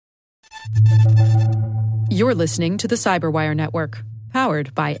You're listening to the Cyberwire Network,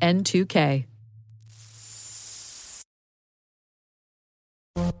 powered by N2K.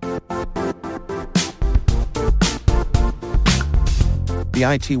 The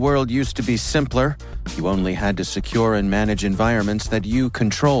IT world used to be simpler. You only had to secure and manage environments that you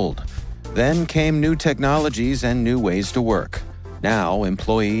controlled. Then came new technologies and new ways to work. Now,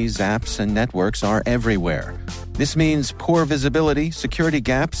 employees, apps, and networks are everywhere. This means poor visibility, security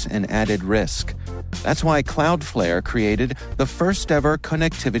gaps, and added risk. That's why Cloudflare created the first-ever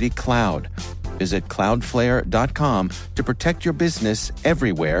connectivity cloud. Visit cloudflare.com to protect your business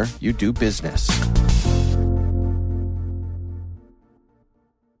everywhere you do business.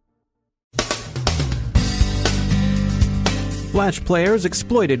 Flash players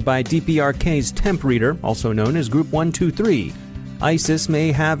exploited by DPRK's temp reader, also known as Group 123. ISIS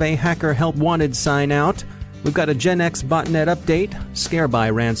may have a hacker help wanted sign out. We've got a Gen X botnet update.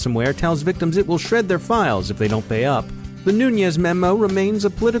 Scarebuy ransomware tells victims it will shred their files if they don't pay up. The Nunez memo remains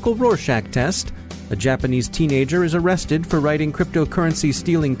a political Rorschach test. A Japanese teenager is arrested for writing cryptocurrency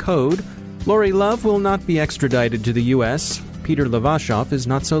stealing code. Lori Love will not be extradited to the U.S. Peter Levashov is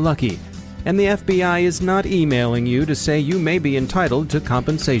not so lucky. And the FBI is not emailing you to say you may be entitled to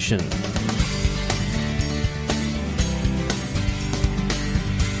compensation.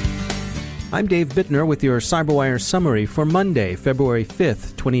 I'm Dave Bittner with your CyberWire summary for Monday, February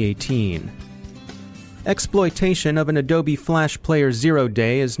 5th, 2018. Exploitation of an Adobe Flash Player 0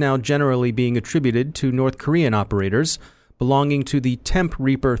 day is now generally being attributed to North Korean operators belonging to the Temp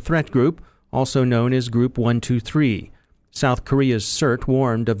Reaper threat group, also known as Group 123. South Korea's CERT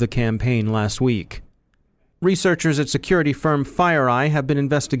warned of the campaign last week. Researchers at security firm FireEye have been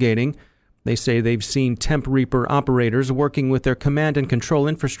investigating. They say they've seen Temp Reaper operators working with their command and control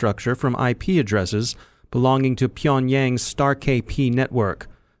infrastructure from IP addresses belonging to Pyongyang's StarKP network.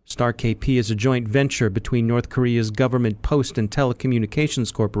 StarKP is a joint venture between North Korea's government Post and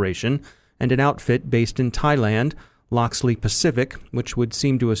Telecommunications Corporation and an outfit based in Thailand, Loxley Pacific, which would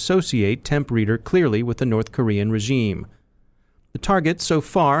seem to associate Temp Reader clearly with the North Korean regime. The targets so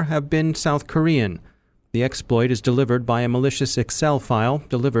far have been South Korean. The exploit is delivered by a malicious Excel file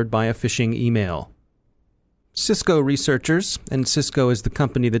delivered by a phishing email. Cisco researchers, and Cisco is the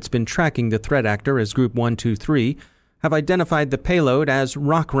company that's been tracking the threat actor as Group 123, have identified the payload as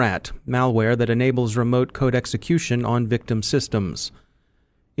RockRat, malware that enables remote code execution on victim systems.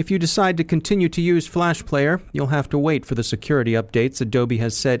 If you decide to continue to use Flash Player, you'll have to wait for the security updates Adobe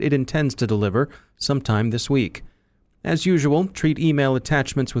has said it intends to deliver sometime this week. As usual, treat email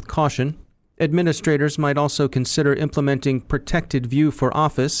attachments with caution. Administrators might also consider implementing Protected View for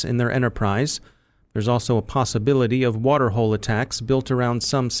Office in their enterprise. There's also a possibility of waterhole attacks built around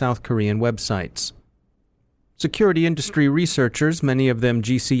some South Korean websites. Security industry researchers, many of them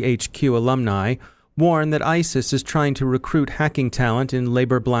GCHQ alumni, warn that ISIS is trying to recruit hacking talent in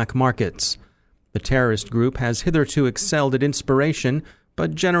labor black markets. The terrorist group has hitherto excelled at inspiration,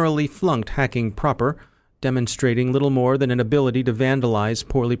 but generally flunked hacking proper, demonstrating little more than an ability to vandalize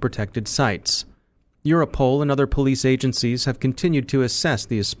poorly protected sites. Europol and other police agencies have continued to assess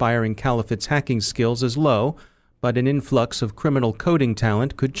the aspiring caliphate's hacking skills as low, but an influx of criminal coding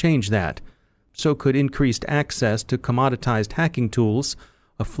talent could change that. So could increased access to commoditized hacking tools,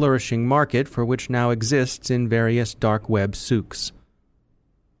 a flourishing market for which now exists in various dark web souks.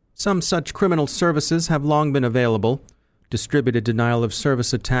 Some such criminal services have long been available. Distributed denial of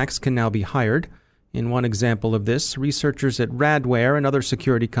service attacks can now be hired. In one example of this, researchers at Radware and other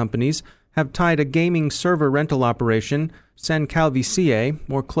security companies have tied a gaming server rental operation, SanCalVCA,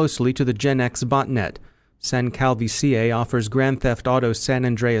 more closely to the Gen X botnet. SanCalVCA offers Grand Theft Auto San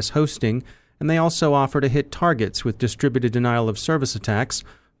Andreas hosting, and they also offer to hit targets with distributed denial of service attacks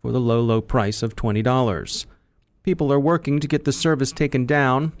for the low price of $20. People are working to get the service taken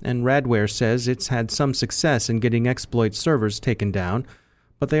down, and Radware says it's had some success in getting exploit servers taken down,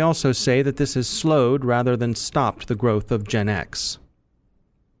 but they also say that this has slowed rather than stopped the growth of Gen X.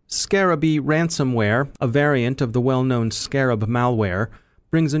 Scarabee ransomware, a variant of the well-known Scarab malware,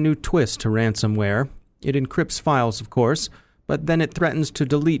 brings a new twist to ransomware. It encrypts files, of course, but then it threatens to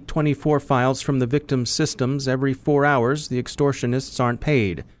delete 24 files from the victim's systems every 4 hours the extortionists aren't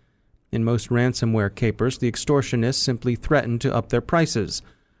paid. In most ransomware capers, the extortionists simply threaten to up their prices.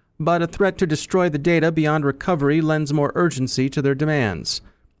 But a threat to destroy the data beyond recovery lends more urgency to their demands.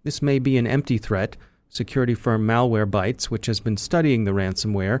 This may be an empty threat. Security firm Malwarebytes, which has been studying the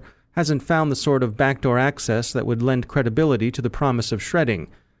ransomware, hasn't found the sort of backdoor access that would lend credibility to the promise of shredding.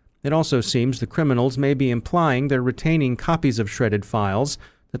 It also seems the criminals may be implying they're retaining copies of shredded files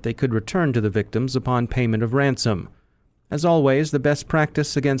that they could return to the victims upon payment of ransom. As always, the best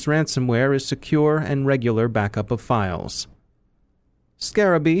practice against ransomware is secure and regular backup of files.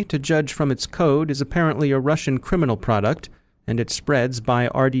 Scaraby, to judge from its code, is apparently a Russian criminal product, and it spreads by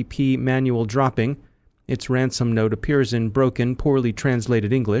RDP manual dropping. Its ransom note appears in broken, poorly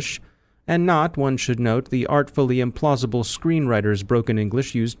translated English, and not, one should note, the artfully implausible screenwriter's broken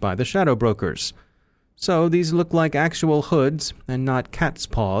English used by the shadow brokers. So these look like actual hoods and not cat's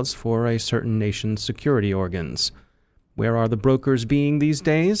paws for a certain nation's security organs. Where are the brokers being these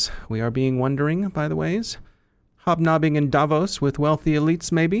days? We are being wondering, by the ways. Hobnobbing in Davos with wealthy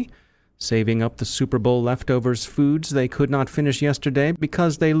elites, maybe? Saving up the Super Bowl leftovers foods they could not finish yesterday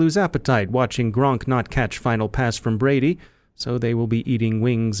because they lose appetite watching Gronk not catch final pass from Brady, so they will be eating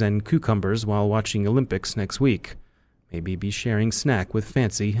wings and cucumbers while watching Olympics next week. Maybe be sharing snack with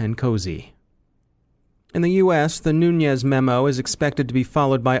Fancy and Cozy. In the U.S., the Nunes memo is expected to be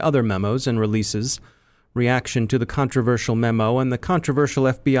followed by other memos and releases. Reaction to the controversial memo and the controversial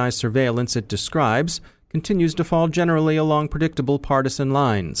FBI surveillance it describes continues to fall generally along predictable partisan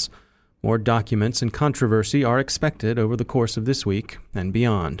lines. More documents and controversy are expected over the course of this week and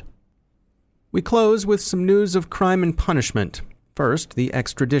beyond. We close with some news of crime and punishment. First, the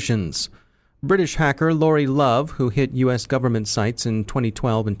extraditions. British hacker Laurie Love, who hit U.S. government sites in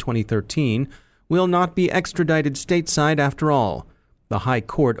 2012 and 2013, will not be extradited stateside after all. The High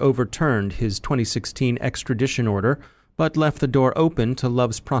Court overturned his 2016 extradition order, but left the door open to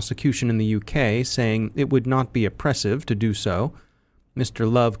Love's prosecution in the UK, saying it would not be oppressive to do so.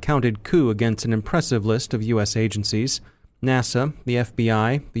 Mr. Love counted coup against an impressive list of U.S. agencies: NASA, the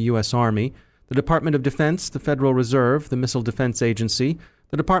FBI, the U.S. Army, the Department of Defense, the Federal Reserve, the Missile Defense Agency,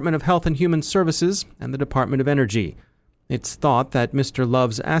 the Department of Health and Human Services, and the Department of Energy. It's thought that Mr.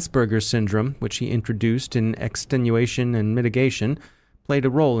 Love's Asperger's syndrome, which he introduced in extenuation and mitigation, played a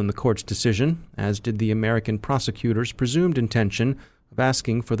role in the court's decision, as did the American prosecutor's presumed intention of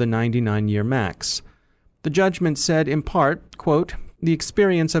asking for the 99-year max. The judgment said, in part, quote, "The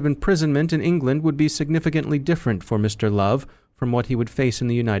experience of imprisonment in England would be significantly different for Mr. Love from what he would face in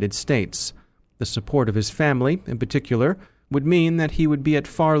the United States. The support of his family, in particular, would mean that he would be at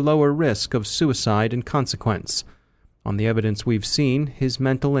far lower risk of suicide in consequence. On the evidence we've seen, his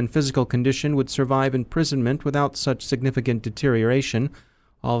mental and physical condition would survive imprisonment without such significant deterioration,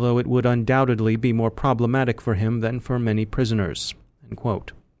 although it would undoubtedly be more problematic for him than for many prisoners." End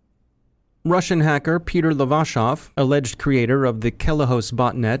quote. Russian hacker Peter Levashov, alleged creator of the Kelehos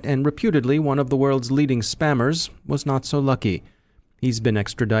botnet and reputedly one of the world's leading spammers, was not so lucky. He's been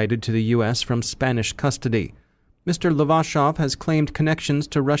extradited to the U.S. from Spanish custody. Mr. Levashov has claimed connections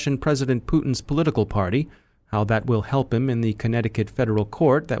to Russian President Putin's political party. How that will help him in the Connecticut federal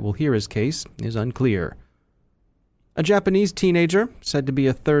court that will hear his case is unclear. A Japanese teenager, said to be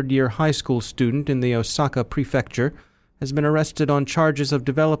a third-year high school student in the Osaka prefecture, has been arrested on charges of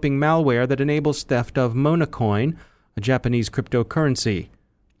developing malware that enables theft of Monacoin, a Japanese cryptocurrency.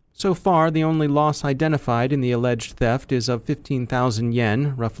 So far, the only loss identified in the alleged theft is of 15,000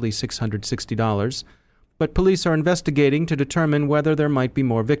 yen, roughly $660, but police are investigating to determine whether there might be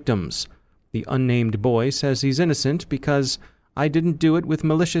more victims. The unnamed boy says he's innocent because "I didn't do it with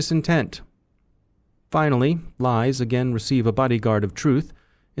malicious intent." Finally, lies again receive a bodyguard of truth,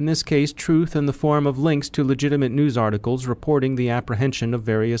 in this case truth in the form of links to legitimate news articles reporting the apprehension of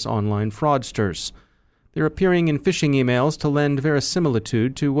various online fraudsters. They're appearing in phishing emails to lend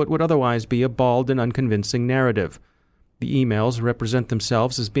verisimilitude to what would otherwise be a bald and unconvincing narrative. The emails represent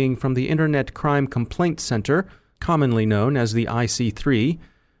themselves as being from the Internet Crime Complaint Center, commonly known as the IC3.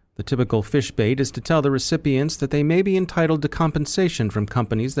 The typical fish bait is to tell the recipients that they may be entitled to compensation from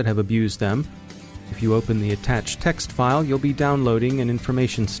companies that have abused them. If you open the attached text file, you'll be downloading an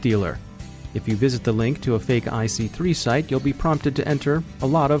information stealer. If you visit the link to a fake IC3 site, you'll be prompted to enter a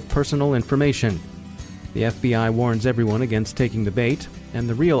lot of personal information. The FBI warns everyone against taking the bait, and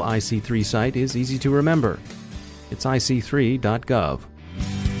the real IC3 site is easy to remember. It's ic3.gov.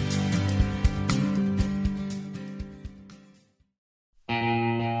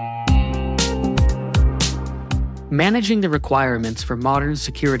 Managing the requirements for modern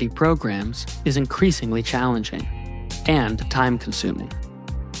security programs is increasingly challenging and time-consuming.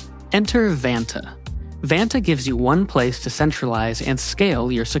 Enter Vanta. Vanta gives you one place to centralize and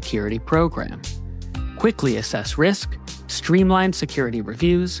scale your security program. Quickly assess risk, streamline security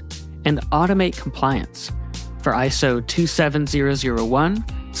reviews, and automate compliance for ISO 27001,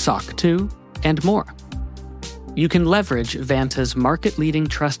 SOC 2, and more. You can leverage Vanta's market-leading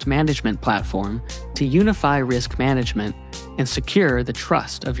trust management platform to unify risk management and secure the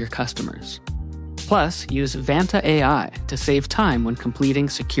trust of your customers. Plus, use Vanta AI to save time when completing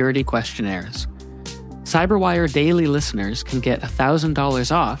security questionnaires. Cyberwire Daily listeners can get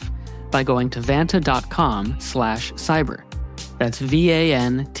 $1,000 off by going to vanta.com/cyber. That's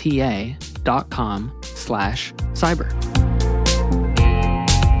VANTA.com/cyber.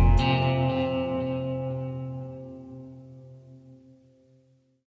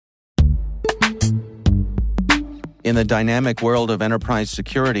 In the dynamic world of enterprise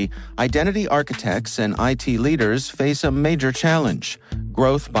security, identity architects and IT leaders face a major challenge.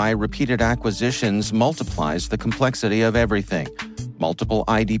 Growth by repeated acquisitions multiplies the complexity of everything. Multiple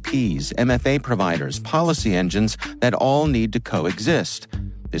IDPs, MFA providers, policy engines that all need to coexist.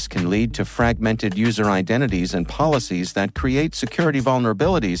 This can lead to fragmented user identities and policies that create security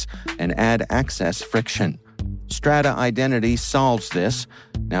vulnerabilities and add access friction. Strata Identity solves this.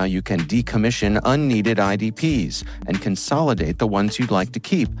 Now you can decommission unneeded IDPs and consolidate the ones you'd like to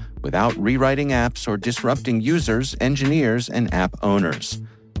keep without rewriting apps or disrupting users, engineers, and app owners.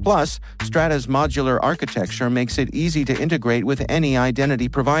 Plus, Strata's modular architecture makes it easy to integrate with any identity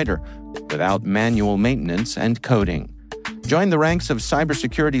provider without manual maintenance and coding. Join the ranks of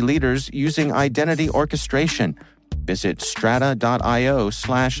cybersecurity leaders using identity orchestration. Visit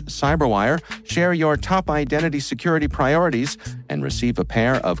strata.io/cyberwire, share your top identity security priorities, and receive a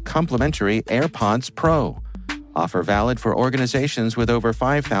pair of complimentary AirPods Pro. Offer valid for organizations with over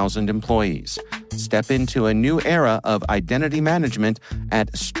 5,000 employees. Step into a new era of identity management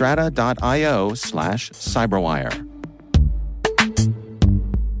at strata.io/cyberwire.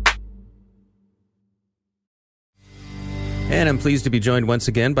 And I'm pleased to be joined once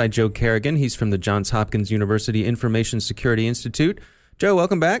again by Joe Carrigan. He's from the Johns Hopkins University Information Security Institute. Joe,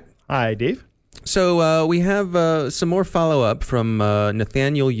 welcome back. Hi, Dave. So we have some more follow-up from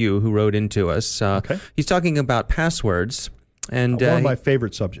Nathaniel Yu, who wrote into us. Okay. He's talking about passwords. And one of my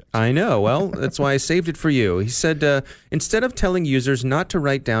favorite subjects. I know. Well, that's why I saved it for you. He said, instead of telling users not to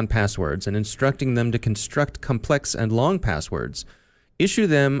write down passwords and instructing them to construct complex and long passwords, issue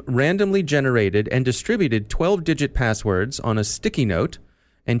them randomly generated and distributed 12-digit passwords on a sticky note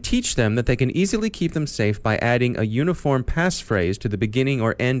and teach them that they can easily keep them safe by adding a uniform passphrase to the beginning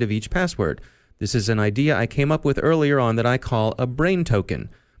or end of each password. This is an idea I came up with earlier on that I call a brain token.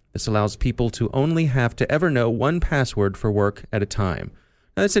 This allows people to only have to ever know one password for work at a time.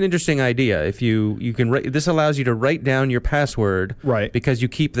 Now, that's an interesting idea. If you can this allows you to write down your password, right, because you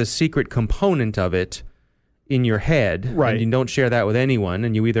keep the secret component of it in your head, right, and you don't share that with anyone,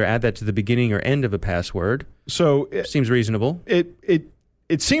 and you either add that to the beginning or end of a password. So seems reasonable.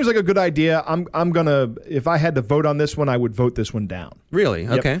 It seems like a good idea. I'm gonna, if I had to vote on this one, I would vote this one down. Really?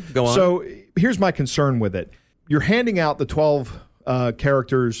 Yep. Okay, go on. So here's my concern with it. You're handing out the 12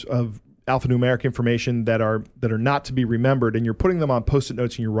 characters of alphanumeric information that are not to be remembered, and you're putting them on Post-it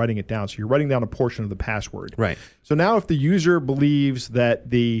notes and you're writing it down. So you're writing down a portion of the password. Right. So now if the user believes that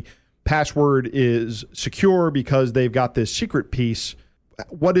the password is secure because they've got this secret piece,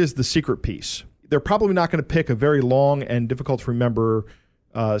 what is the secret piece? They're probably not going to pick a very long and difficult to remember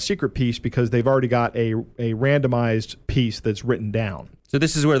secret piece because they've already got a randomized piece that's written down. So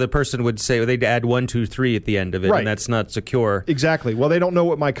this is where the person would say, they'd add 1, 2, 3 at the end of it, right, and that's not secure. Exactly. Well, they don't know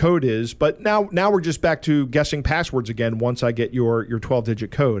what my code is, but now we're just back to guessing passwords again. Once I get your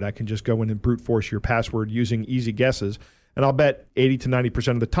 12-digit code, I can just go in and brute force your password using easy guesses, and I'll bet 80 to 90%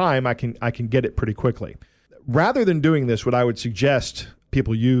 of the time I can get it pretty quickly. Rather than doing this, what I would suggest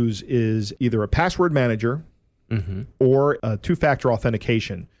people use is either a password manager or a two-factor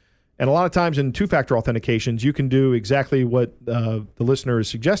authentication. And a lot of times in two-factor authentications, you can do exactly what the listener is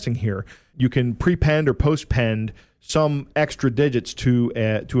suggesting here. You can prepend or postpend some extra digits to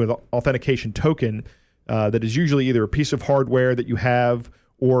an authentication token that is usually either a piece of hardware that you have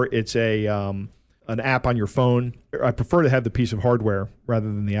or it's an app on your phone. I prefer to have the piece of hardware rather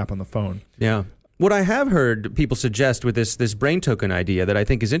than the app on the phone. Yeah. What I have heard people suggest with this brain token idea that I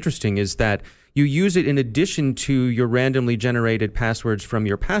think is interesting is that you use it in addition to your randomly generated passwords from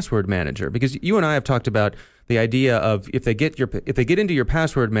your password manager. Because you and I have talked about the idea of if they get into your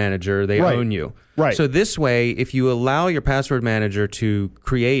password manager, they right, own you. Right. So this way, if you allow your password manager to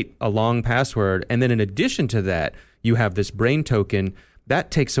create a long password, and then in addition to that, you have this brain token, that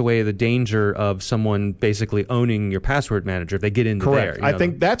takes away the danger of someone basically owning your password manager if they get into Correct. there. I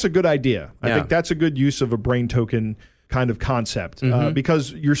think that's a good idea. Yeah. I think that's a good use of a brain token kind of concept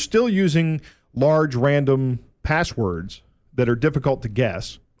because you're still using large random passwords that are difficult to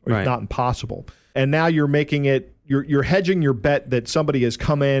guess, or right, if not impossible. And now you're making it, you're hedging your bet that somebody has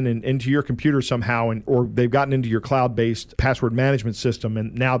come in and into your computer somehow, or they've gotten into your cloud-based password management system,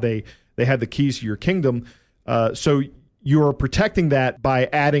 and now they have the keys to your kingdom. So you're protecting that by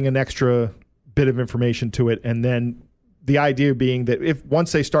adding an extra bit of information to it and then the idea being that if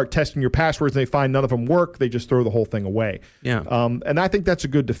once they start testing your passwords and they find none of them work, they just throw the whole thing away. Yeah. And I think that's a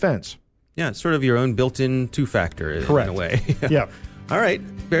good defense. Yeah, it's sort of your own built-in two-factor in Correct. a way. Yeah. All right.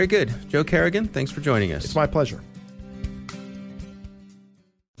 Very good. Joe Carrigan, thanks for joining us. It's my pleasure.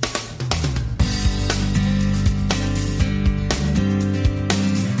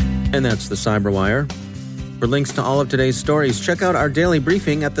 And that's the Cyberwire. For links to all of today's stories, check out our daily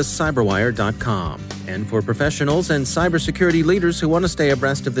briefing at thecyberwire.com. And for professionals and cybersecurity leaders who want to stay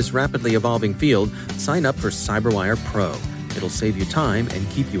abreast of this rapidly evolving field, sign up for Cyberwire Pro. It'll save you time and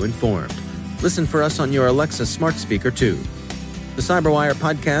keep you informed. Listen for us on your Alexa smart speaker, too. The Cyberwire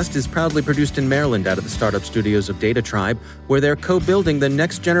podcast is proudly produced in Maryland out of the startup studios of Data Tribe, where they're co-building the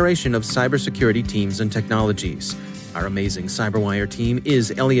next generation of cybersecurity teams and technologies. Our amazing Cyberwire team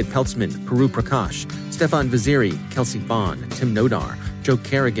is Elliot Peltzman, Puru Prakash, Stefan Vaziri, Kelsey Bond, Tim Nodar, Joe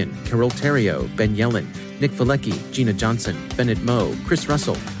Carrigan, Carol Terrio, Ben Yellen, Nick Valecki, Gina Johnson, Bennett Moe, Chris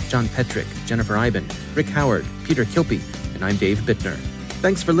Russell, John Petrick, Jennifer Iben, Rick Howard, Peter Kilpie, and I'm Dave Bittner.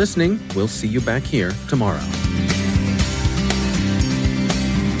 Thanks for listening. We'll see you back here tomorrow.